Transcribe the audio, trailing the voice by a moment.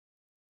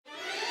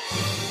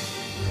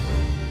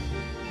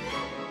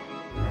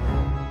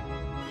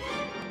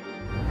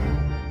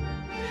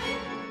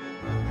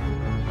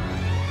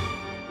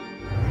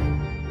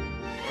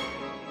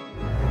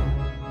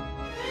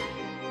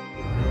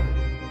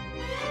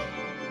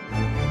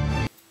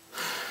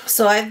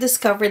So I've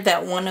discovered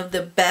that one of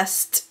the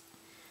best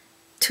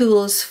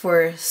tools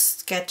for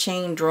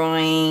sketching,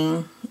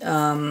 drawing,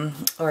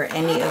 or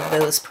any of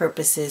those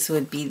purposes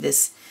would be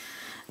this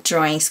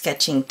drawing,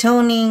 sketching,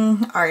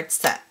 toning art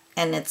set.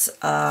 And it's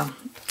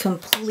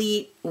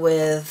complete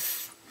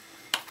with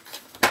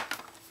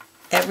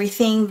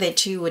everything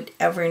that you would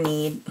ever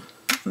need.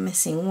 I'm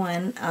missing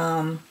one.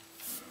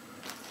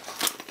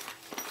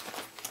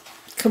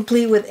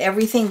 Complete with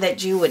everything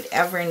that you would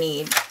ever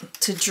need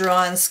to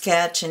draw and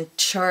sketch, and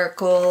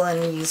charcoal,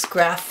 and use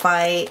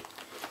graphite,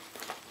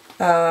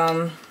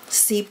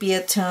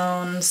 sepia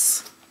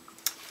tones.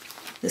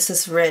 This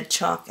is red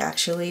chalk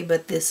actually,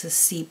 but this is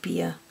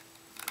sepia.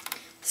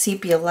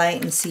 Sepia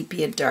light and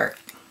sepia dark.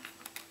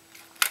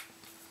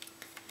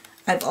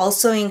 I've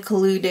also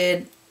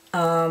included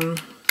an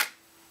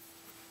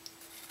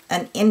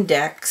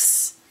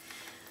index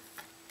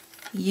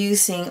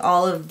using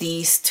all of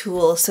these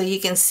tools so you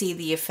can see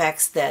the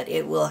effects that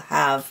it will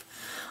have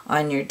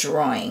on your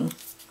drawing.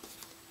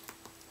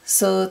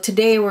 So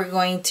today we're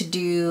going to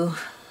do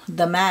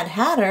the Mad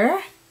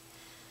Hatter,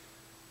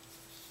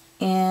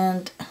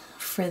 and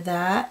for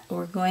that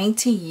we're going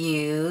to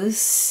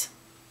use,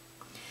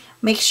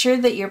 make sure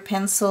that your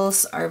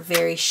pencils are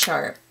very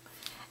sharp,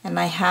 and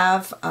I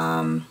have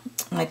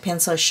my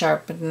pencil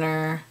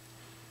sharpener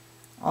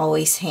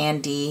always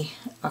handy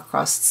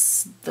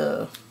across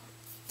the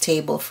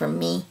table for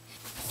me.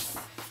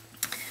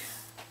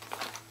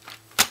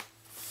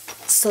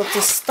 So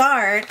to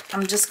start,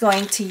 I'm just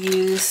going to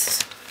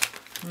use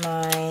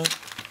my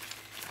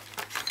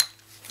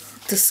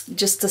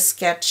just to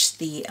sketch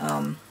the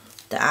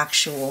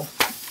actual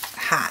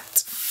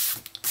hat.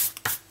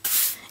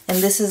 And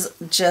this is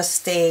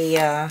just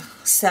a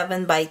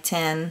 7 by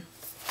 10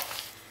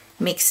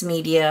 mixed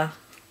media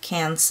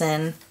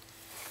Canson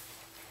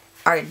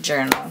art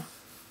journal.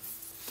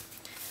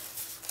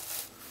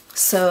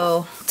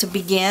 So to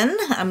begin,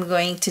 I'm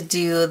going to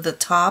do the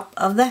top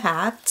of the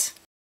hat.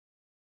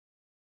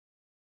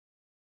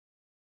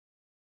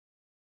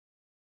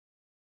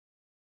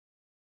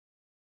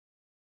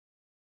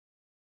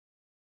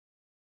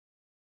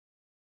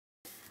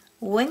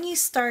 When you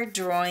start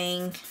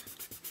drawing,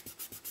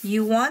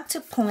 you want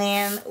to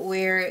plan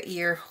where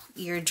your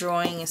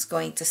drawing is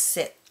going to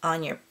sit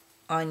on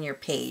your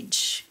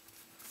page.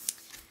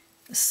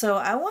 So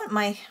I want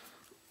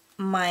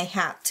my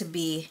hat to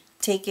be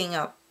taking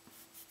up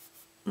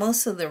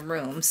most of the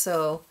room,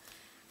 so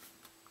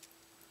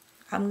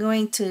I'm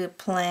going to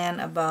plan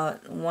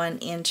about 1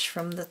 inch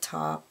from the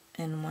top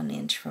and 1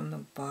 inch from the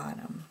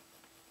bottom.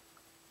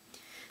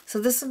 So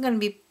this is going to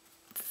be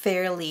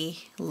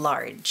fairly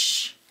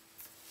large,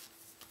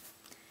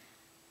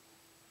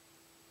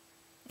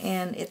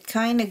 and it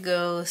kind of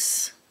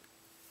goes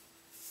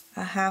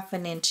a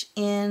 1/2 inch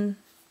in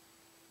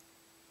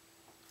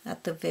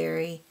at the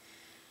very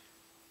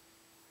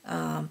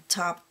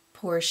top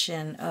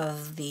portion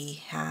of the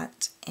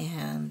hat,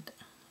 and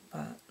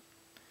about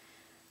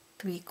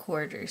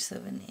 3/4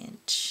 of an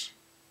inch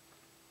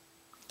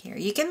here.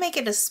 You can make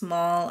it as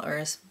small or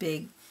as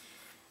big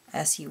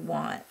as you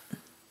want.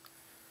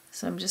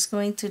 So I'm just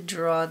going to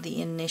draw the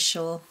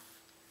initial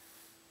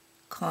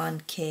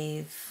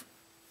concave,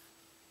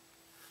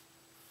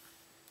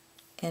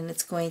 and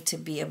it's going to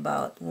be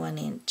about 1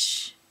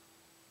 inch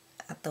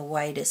at the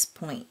widest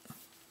point.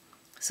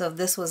 So if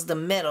this was the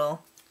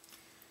middle,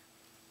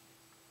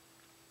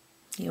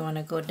 you want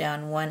to go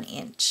down 1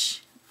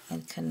 inch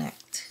and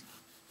connect.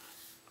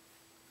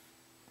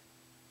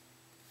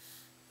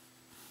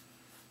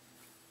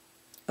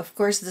 Of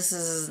course,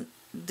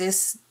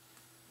 this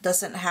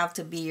doesn't have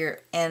to be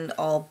your end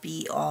all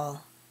be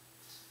all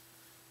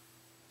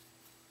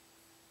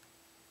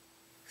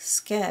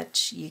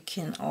sketch. You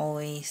can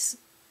always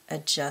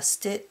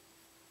adjust it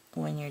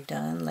when you're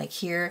done. Like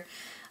here,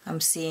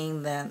 I'm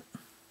seeing that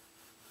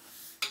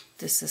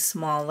this is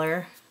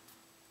smaller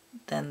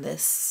than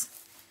this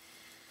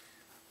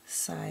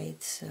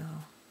side, so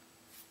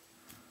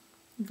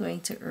I'm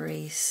going to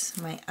erase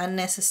my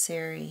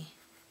unnecessary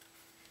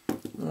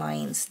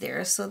lines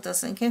there so it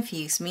doesn't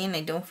confuse me and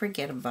I don't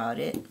forget about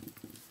it.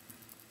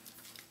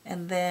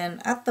 And then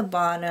at the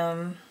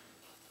bottom,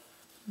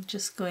 I'm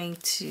just going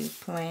to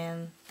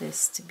plan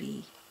this to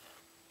be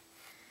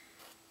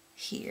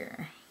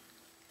here.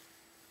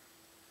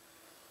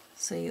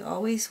 So you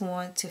always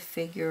want to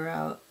figure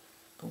out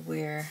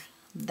where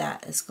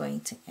that is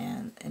going to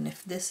end, and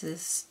if this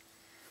is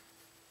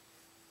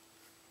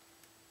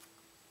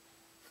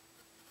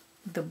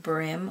the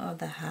brim of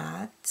the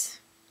hat,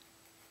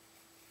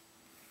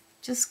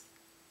 just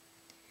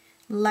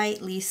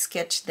lightly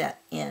sketch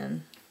that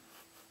in.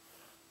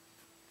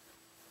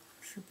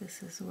 So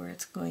this is where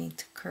it's going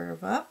to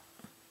curve up.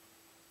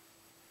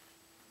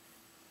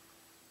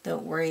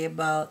 Don't worry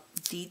about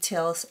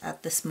details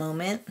at this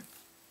moment.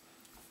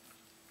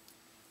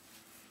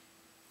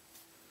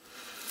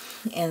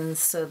 And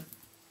so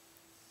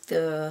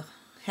the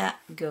hat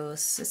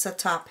goes, it's a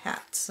top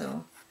hat,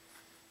 so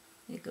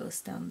it goes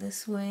down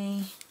this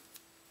way.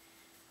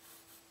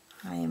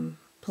 I'm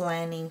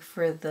planning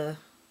for the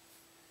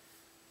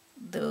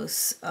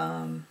those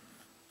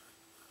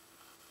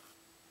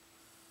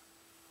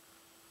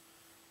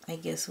I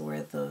guess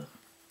where the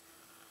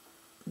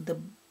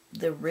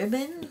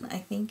ribbon, I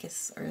think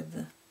is, or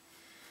the,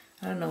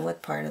 I don't know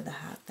what part of the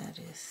hat that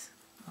is.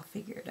 I'll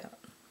figure it out.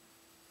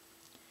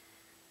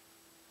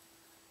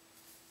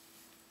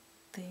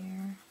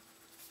 There.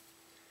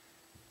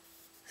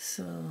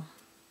 So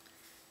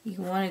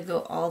you want to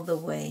go all the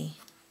way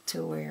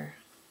to where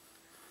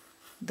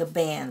the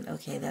band,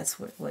 okay, that's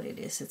what it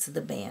is. It's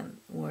the band,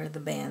 where the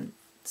band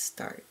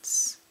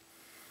starts.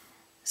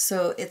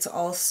 So it's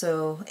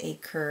also a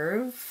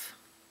curve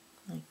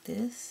like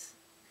this,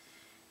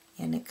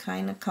 and it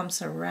kind of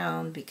comes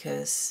around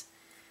because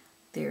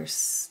it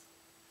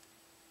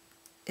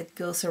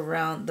goes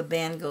around, the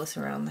band goes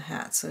around the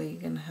hat, so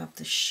you're gonna have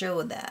to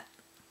show that.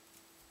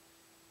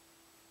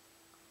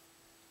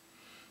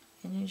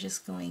 And you're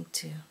just going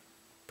to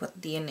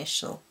put the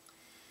initial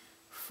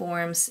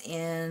forms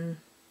in.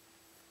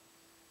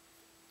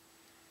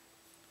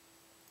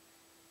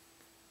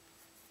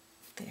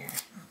 There.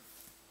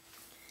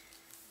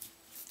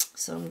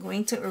 So I'm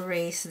going to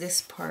erase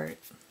this part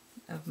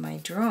of my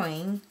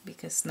drawing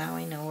because now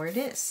I know where it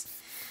is.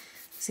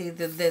 See,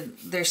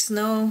 there's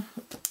no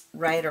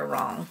right or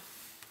wrong.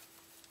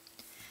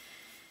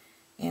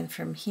 And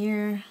from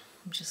here,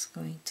 I'm just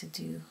going to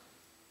do,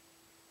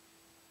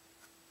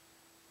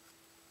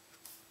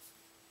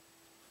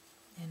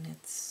 and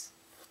it's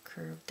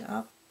curved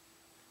up.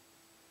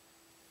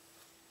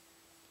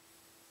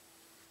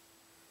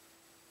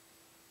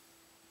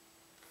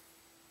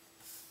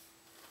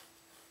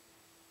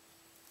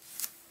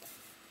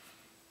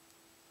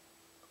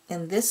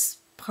 And this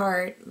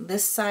part,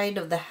 this side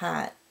of the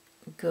hat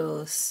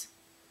goes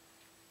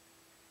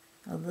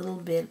a little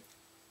bit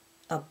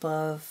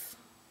above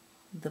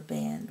the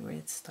band where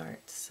it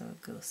starts. So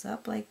it goes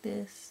up like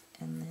this,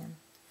 and then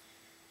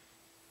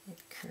it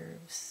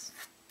curves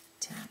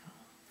down.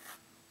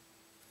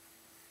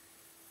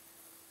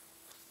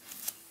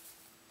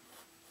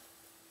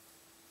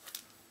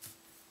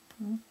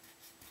 I'm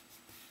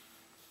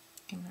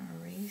gonna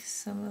erase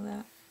some of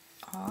that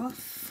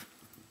off.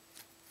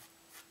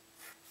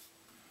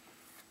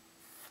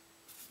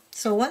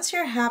 So once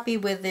you're happy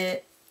with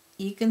it,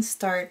 you can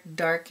start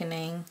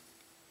darkening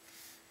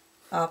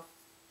up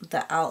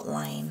the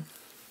outline,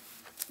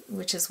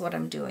 which is what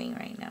I'm doing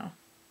right now.